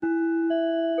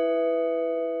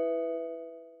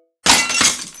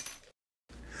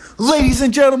Ladies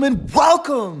and gentlemen,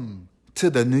 welcome to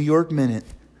the New York Minute.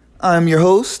 I'm your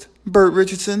host, Bert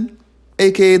Richardson,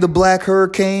 aka the Black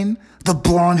Hurricane, the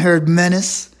blonde-haired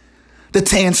menace, the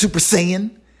tan Super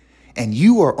Saiyan, and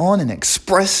you are on an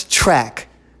express track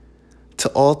to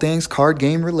all things card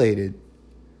game related.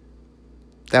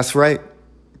 That's right,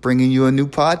 bringing you a new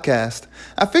podcast.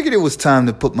 I figured it was time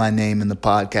to put my name in the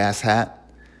podcast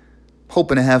hat.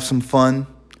 Hoping to have some fun,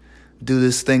 do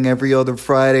this thing every other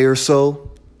Friday or so.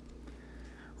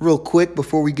 Real quick,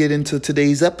 before we get into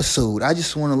today's episode, I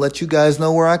just want to let you guys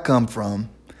know where I come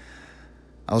from.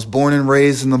 I was born and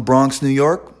raised in the Bronx, New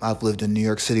York. I've lived in New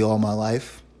York City all my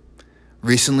life.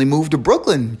 Recently moved to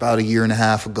Brooklyn about a year and a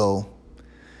half ago.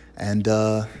 And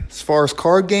as far as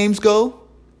card games go,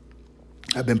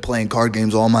 I've been playing card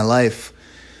games all my life.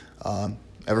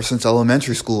 Ever since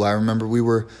elementary school, I remember we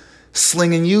were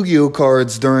slinging Yu-Gi-Oh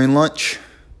cards during lunch.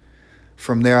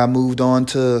 From there, I moved on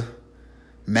to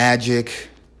Magic.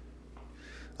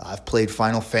 I've played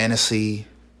Final Fantasy.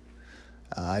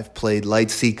 I've played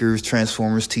Lightseekers,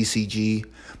 Transformers, TCG.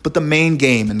 But the main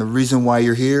game and the reason why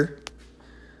you're here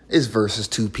is Versus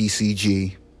 2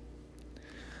 PCG.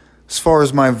 As far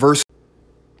as my Versus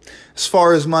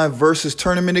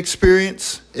tournament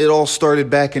experience, it all started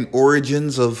back in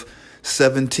Origins of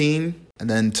 17, and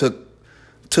then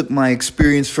took my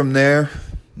experience from there,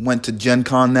 went to Gen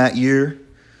Con that year,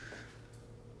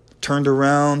 turned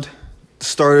around,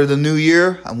 started the new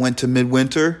year, I went to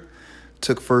Midwinter,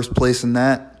 took first place in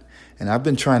that, and I've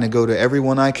been trying to go to every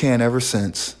one I can ever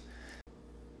since.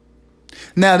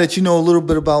 Now that you know a little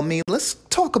bit about me, let's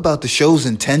talk about the show's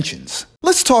intentions.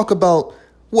 Let's talk about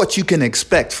what you can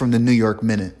expect from the New York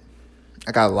Minute.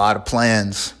 I got a lot of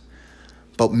plans,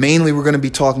 but mainly we're going to be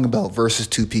talking about Versus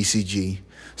 2 PCG.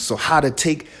 So how to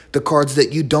take the cards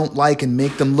that you don't like and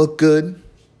make them look good,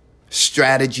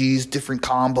 strategies, different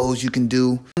combos you can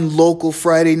do, local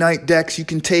Friday night decks you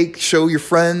can take, show your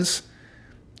friends,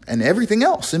 and everything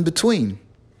else in between.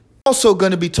 Also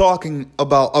going to be talking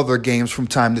about other games from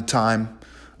time to time.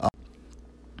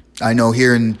 I know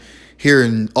here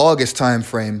in August time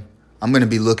frame, I'm going to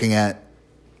be looking at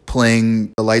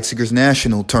playing the Lightseekers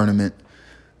National Tournament.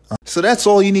 So that's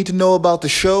all you need to know about the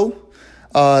show.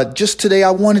 Just today,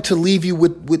 I wanted to leave you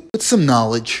with some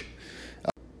knowledge.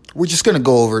 We're just going to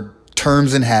go over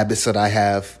terms and habits that I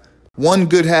have. One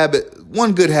good habit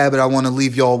I want to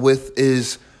leave y'all with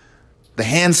is the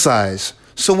hand size.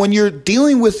 So when you're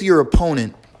dealing with your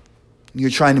opponent,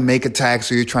 you're trying to make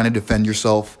attacks or you're trying to defend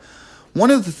yourself, one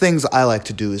of the things I like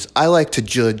to do is I like to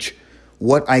judge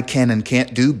what I can and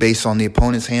can't do based on the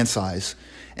opponent's hand size.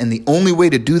 And the only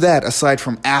way to do that, aside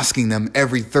from asking them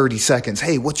every 30 seconds,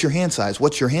 hey, what's your hand size?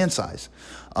 What's your hand size?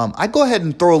 I go ahead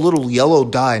and throw a little yellow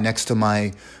die next to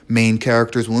my main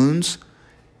character's wounds.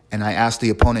 And I ask the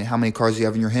opponent how many cards you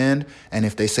have in your hand. And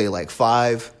if they say like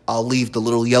 5, I'll leave the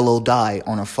little yellow die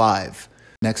on a 5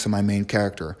 next to my main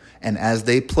character. And as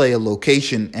they play a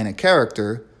location and a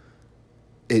character,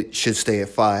 it should stay at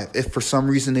 5. If for some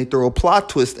reason they throw a plot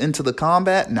twist into the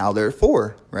combat, now they're at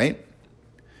 4, right?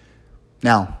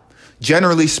 Now,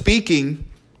 generally speaking,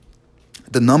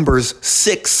 the numbers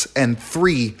 6 and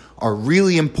 3 are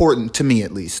really important to me,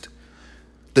 at least.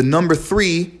 The number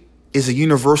 3 is a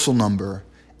universal number.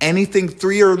 Anything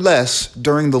 3 or less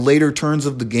during the later turns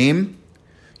of the game,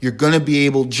 you're going to be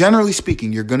able, generally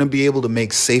speaking, you're going to be able to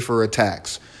make safer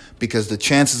attacks because the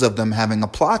chances of them having a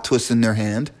plot twist in their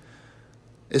hand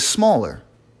is smaller.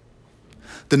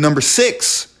 The number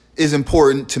 6 is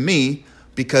important to me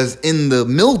because in the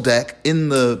mill deck, in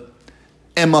the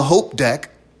Emma Hope deck,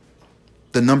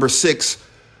 the number 6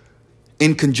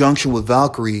 in conjunction with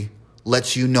Valkyrie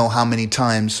lets you know how many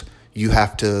times you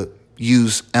have to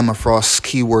use Emma Frost's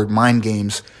keyword mind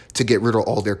games to get rid of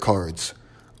all their cards.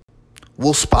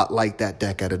 We'll spotlight that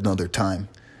deck at another time.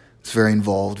 It's very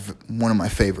involved, one of my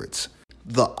favorites.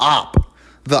 The Op.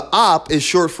 The Op is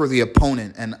short for the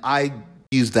opponent, and I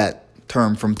use that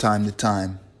term from time to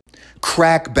time.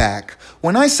 Crackback.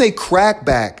 When I say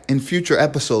crackback in future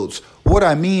episodes, what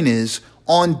I mean is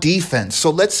on defense. So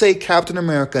let's say Captain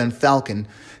America and Falcon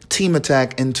team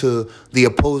attack into the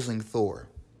opposing Thor.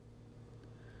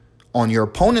 On your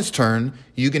opponent's turn,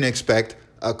 you can expect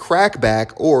a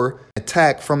crackback or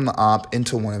attack from the Op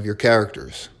into one of your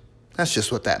characters. That's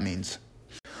just what that means.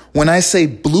 When I say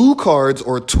blue cards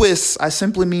or twists, I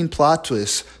simply mean plot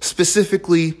twists,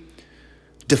 specifically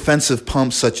defensive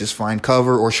pumps such as Find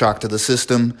Cover or Shock to the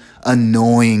System.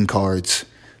 Annoying cards.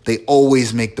 They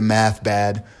always make the math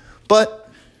bad, but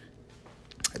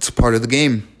it's a part of the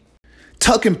game.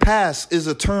 Tuck and pass is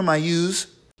a term I use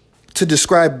to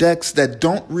describe decks that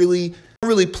don't really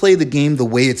really play the game the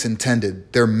way it's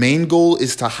intended. Their main goal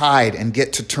is to hide and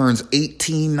get to turns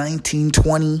 18, 19,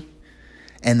 20,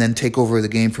 and then take over the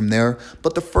game from there.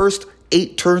 But the first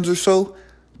 8 turns or so,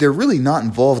 they're really not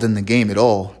involved in the game at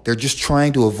all. They're just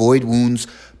trying to avoid wounds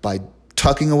by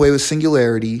tucking away with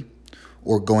Singularity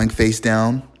or going face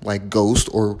down like Ghost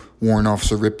or Warrant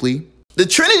Officer Ripley. The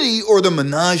Trinity, or the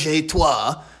Ménage à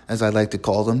Trois, as I like to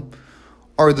call them,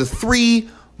 are the 3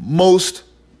 most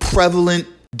prevalent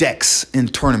decks in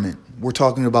tournament. We're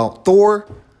talking about Thor,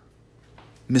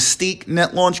 Mystique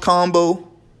net launch combo,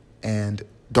 and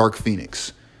Dark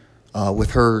Phoenix,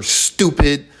 with her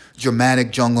stupid,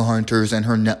 dramatic jungle hunters and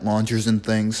her net launchers and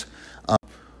things.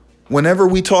 Whenever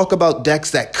we talk about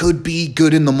decks that could be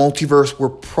good in the multiverse, we're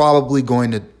probably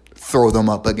going to throw them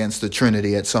up against the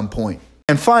Trinity at some point.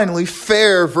 And finally,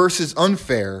 fair versus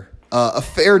unfair. A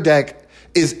fair deck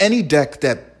is any deck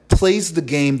that plays the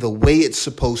game the way it's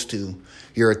supposed to.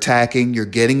 You're attacking, you're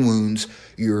getting wounds,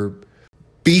 you're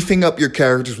beefing up your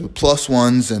characters with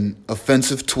 +1s and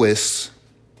offensive twists,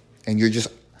 and you're just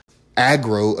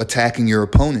aggro attacking your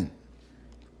opponent.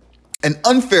 An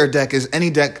unfair deck is any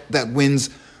deck that wins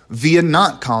via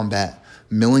not combat,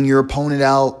 milling your opponent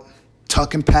out,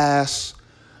 tuck and pass,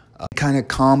 kind of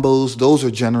combos. Those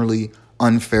are generally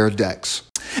unfair decks.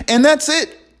 And that's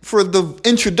it for the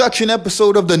introduction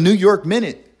episode of the New York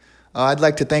Minute. I'd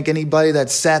like to thank anybody that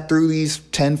sat through these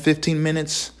 10, 15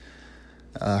 minutes,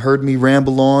 heard me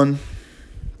ramble on.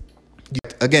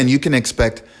 Again, you can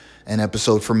expect an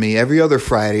episode from me every other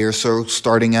Friday or so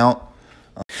starting out.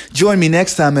 Join me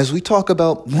next time as we talk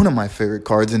about one of my favorite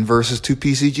cards in Versus 2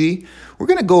 PCG. We're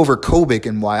going to go over Kobik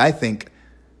and why I think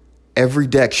every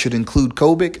deck should include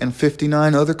Kobik and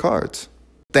 59 other cards.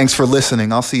 Thanks for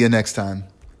listening. I'll see you next time.